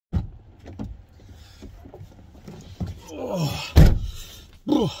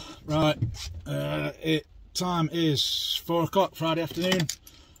Right, time is 4 o'clock Friday afternoon.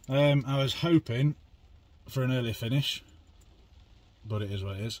 I was hoping for an earlier finish, but it is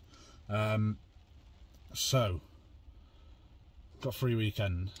what it is. So, got free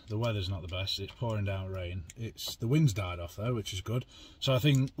weekend. The weather's not the best. It's pouring down rain. The wind's died off though, which is good. So I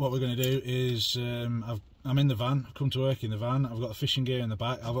think what we're going to do is I'm in the van. I've come to work in the van. I've got the fishing gear in the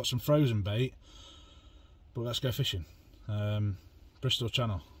back. I've got some frozen bait, but let's go fishing. Bristol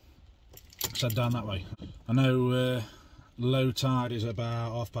Channel. Let's head down that way. I know low tide is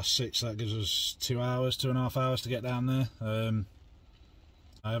about 6:30. So that gives us 2.5 hours to get down there.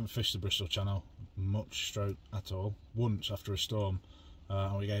 I haven't fished the Bristol Channel much, stroke at all. Once after a storm,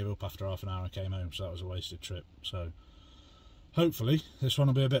 and we gave up after half an hour and came home, so that was a wasted trip. So hopefully this one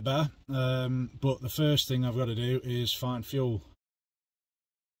will be a bit better. But the first thing I've got to do is find fuel.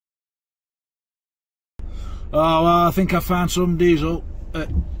 Oh, well, I think I found some diesel at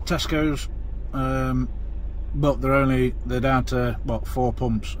Tesco's, but they're down to what, 4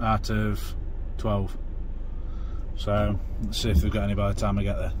 pumps out of 12. So let's see if they've got any by the time I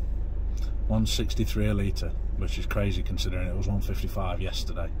get there. 163 a litre, which is crazy considering it was 155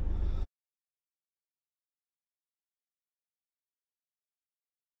 yesterday.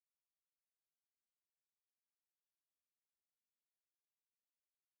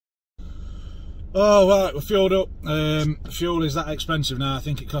 Oh, right, we're fueled up. Fuel is that expensive now. I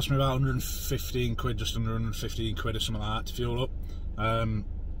think it cost me about 115 quid, just under 115 quid or something like that to fuel up.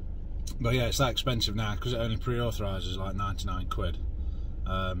 But yeah, it's that expensive now because it only pre-authorises like 99 quid.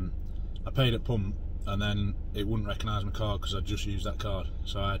 I paid at pump and then it wouldn't recognise my card because I just used that card.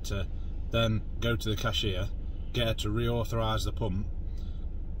 So I had to then go to the cashier, get her to reauthorise the pump,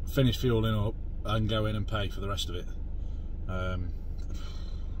 finish fuelling up and go in and pay for the rest of it.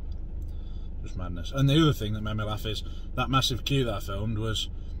 Just madness. And the other thing that made me laugh is that massive queue that I filmed was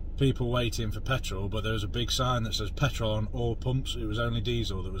people waiting for petrol, but there was a big sign that says petrol on all pumps. It was only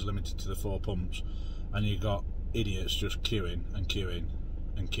diesel that was limited to the 4 pumps, and you got idiots just queuing and queuing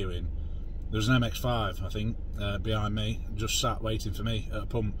and queuing. There was an MX-5, I think, behind me, just sat waiting for me at a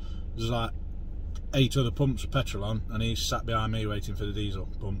pump. There's like 8 other pumps with petrol on, and he sat behind me waiting for the diesel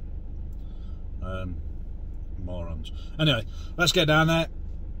pump. Morons. Anyway, let's get down there.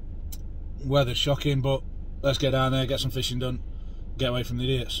 Weather's shocking, but let's get down there, get some fishing done, get away from the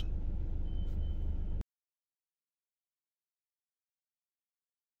idiots.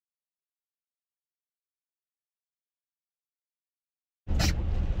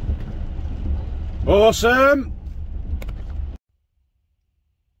 Awesome!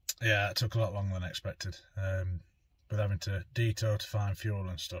 Yeah, it took a lot longer than expected, with having to detour to find fuel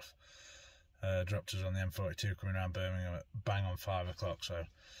and stuff. Dropped us on the M42 coming around Birmingham at bang on 5 o'clock, so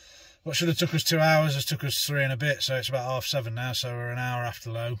what should have took us 2 hours has took us 3 and a bit, so it's about 7:30 now, so we're an hour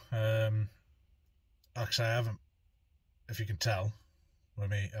after low. Like I say, I haven't, if you can tell, with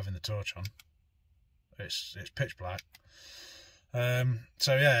me having the torch on, it's pitch black.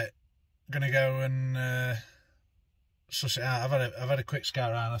 So yeah, gonna go and suss it out. I've had a quick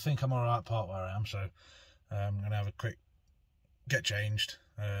scout around. I think I'm alright part where I am, so I'm gonna have a quick get changed,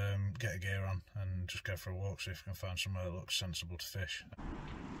 get a gear on, and just go for a walk, see if I can find somewhere that looks sensible to fish.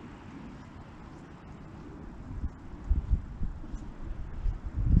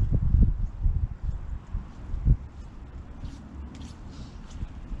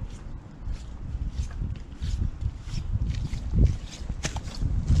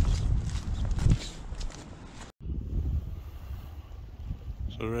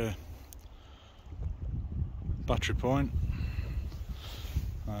 So Battery Point,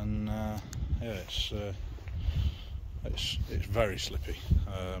 and yeah, it's very slippy.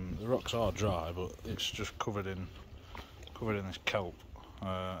 The rocks are dry, but it's just covered in this kelp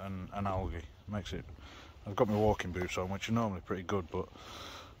and algae. Makes it. I've got my walking boots on, which are normally pretty good, but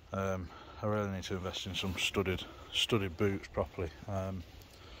I really need to invest in some studded boots properly.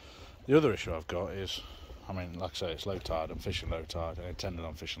 The other issue I've got is, I mean, like I say, it's low tide. I'm fishing low tide. I intended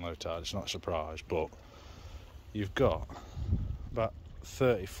on fishing low tide. It's not a surprise, but you've got about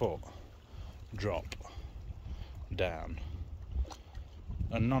 30 foot drop down,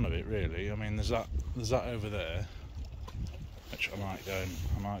 and none of it really. I mean, there's that over there, which I might go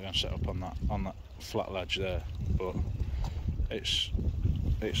and set up on that flat ledge there, but it's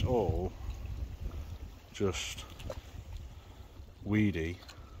all just weedy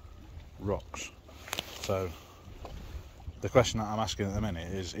rocks. So the question that I'm asking at the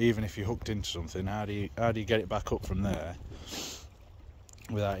minute is, even if you hooked into something, how do you get it back up from there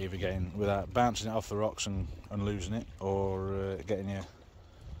without bouncing it off the rocks and losing it, or getting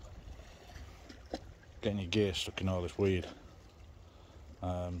getting your gear stuck in all this weed.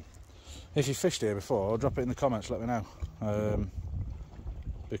 If you fished here before, drop it in the comments, let me know.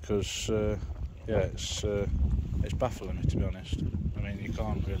 Because yeah, it's baffling me, to be honest. I mean, you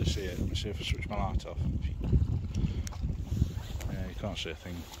can't really see it. Let me see if I switch my light off. Yeah, you can't see a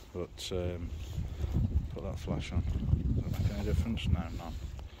thing, but put that flash on. Does that make any difference? No, none.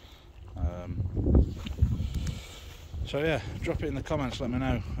 So yeah, drop it in the comments, let me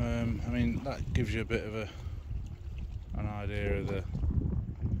know. I mean, that gives you a bit of an idea of the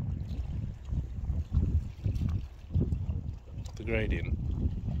gradient.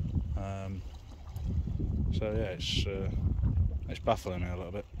 So yeah, it's baffling me a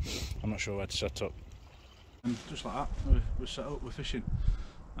little bit. I'm not sure where to set up. And just like that, we're set up, we're fishing.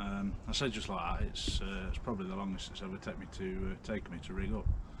 I said just like that. It's probably the longest it's ever taken me to rig up.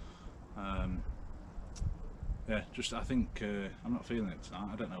 Yeah, just I think I'm not feeling it tonight.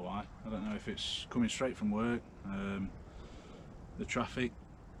 I don't know why. I don't know if it's coming straight from work, the traffic,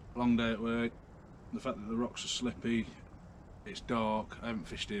 long day at work, the fact that the rocks are slippy, it's dark. I haven't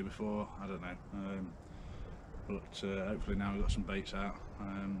fished here before. I don't know. But hopefully now we've got some baits out.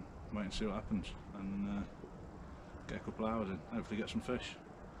 Wait and see what happens, and get a couple of hours in. Hopefully get some fish.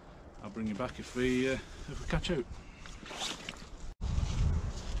 I'll bring you back if we catch out.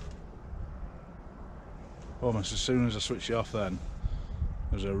 Almost as soon as I switch it off, then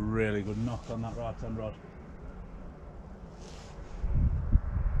there's a really good knock on that right hand rod.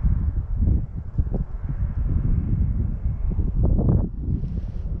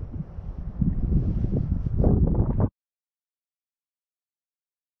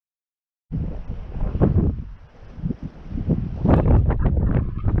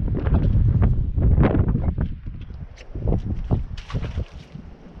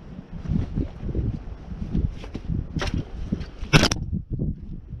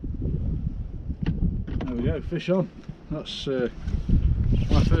 There we go, fish on. That's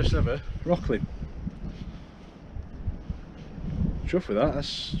my first ever rockling. Chuffed with that.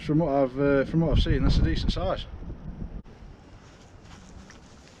 That's from what I've seen. That's a decent size.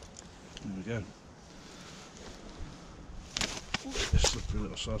 There we go. This slippery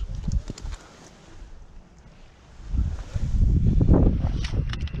little sod.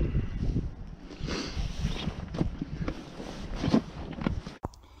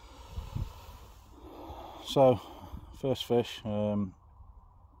 So, first fish.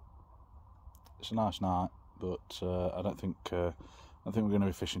 It's a nice night, but I don't think we're going to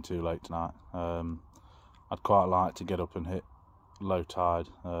be fishing too late tonight. I'd quite like to get up and hit low tide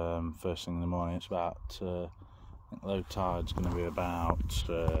first thing in the morning. It's about I think low tide's going to be about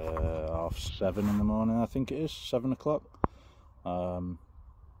 7:30 in the morning. I think it is 7 o'clock. So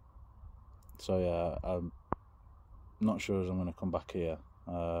yeah, I'm not sure as I'm going to come back here.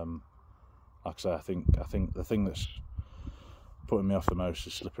 Like I say, I think the thing that's putting me off the most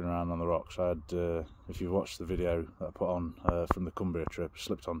is slipping around on the rocks. I had, if you've watched the video that I put on from the Cumbria trip,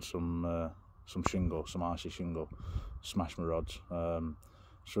 slipped on some shingle, some icy shingle, smashed my rods.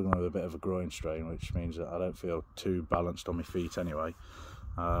 Struggling with a bit of a groin strain, which means that I don't feel too balanced on my feet anyway.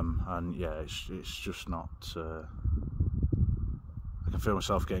 And yeah, it's just not. I can feel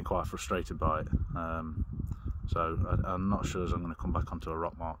myself getting quite frustrated by it. So I'm not sure as I'm going to come back onto a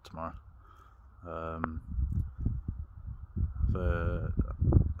rock mark tomorrow. I've heard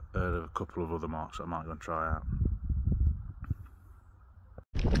of a couple of other marks that I might go and try out.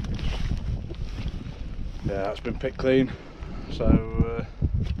 Yeah, that's been picked clean, so I'm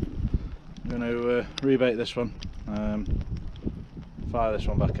going to rebait this one, fire this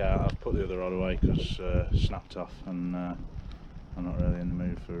one back out. I've put the other rod away because it snapped off, and I'm not really in the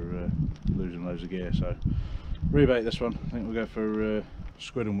mood for losing loads of gear, so rebait this one. I think we'll go for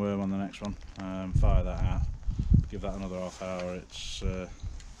squid and worm on the next one. Fire that out, give that another half hour. It's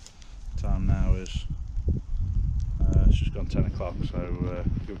time now is it's just gone 10 o'clock, so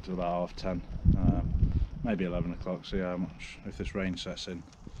give it to about 10:30, maybe 11 o'clock, see how much. If this rain sets in,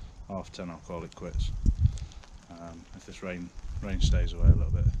 10:30 I'll call it quits. If this rain stays away a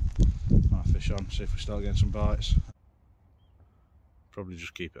little bit, might fish on, see if we start getting some bites. Probably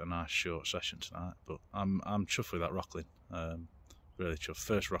just keep it a nice short session tonight, but I'm chuffed with that rockling. Really chuffed.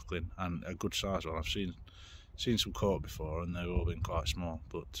 First rockling, and a good size one. I've seen some caught before and they've all been quite small,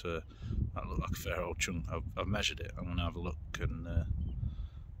 but that looked like a fair old chunk. I've measured it. I'm going to have a look and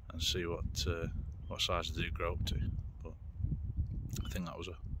see what size they do grow up to, but I think that was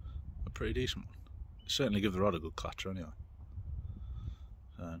a pretty decent one. Certainly give the rod a good clatter anyway.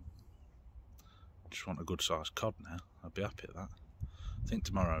 Just want a good sized cod now. I'd be happy at that. I think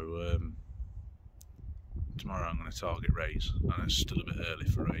tomorrow I'm going to target rays, and it's still a bit early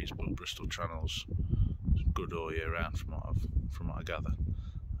for rays, but Bristol Channel's good all year round from what I gather.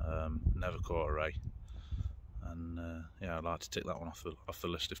 Never caught a ray, and yeah, I'd like to tick that one off the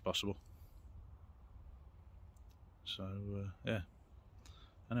list if possible. So yeah.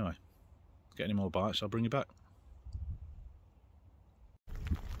 Anyway, get any more bites, I'll bring you back.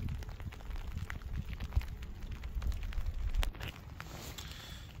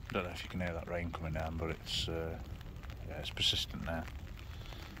 Don't know if you can hear that rain coming down, but it's yeah, it's persistent now.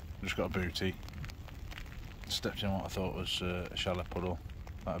 Just got a booty. Stepped in what I thought was a shallow puddle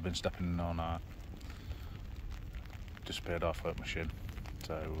that I've been stepping in all night. Disappeared halfway up my shin,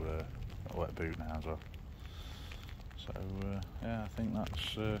 so got a wet boot now as well. So yeah, I think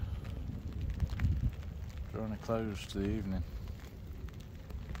that's drawing a close to the evening.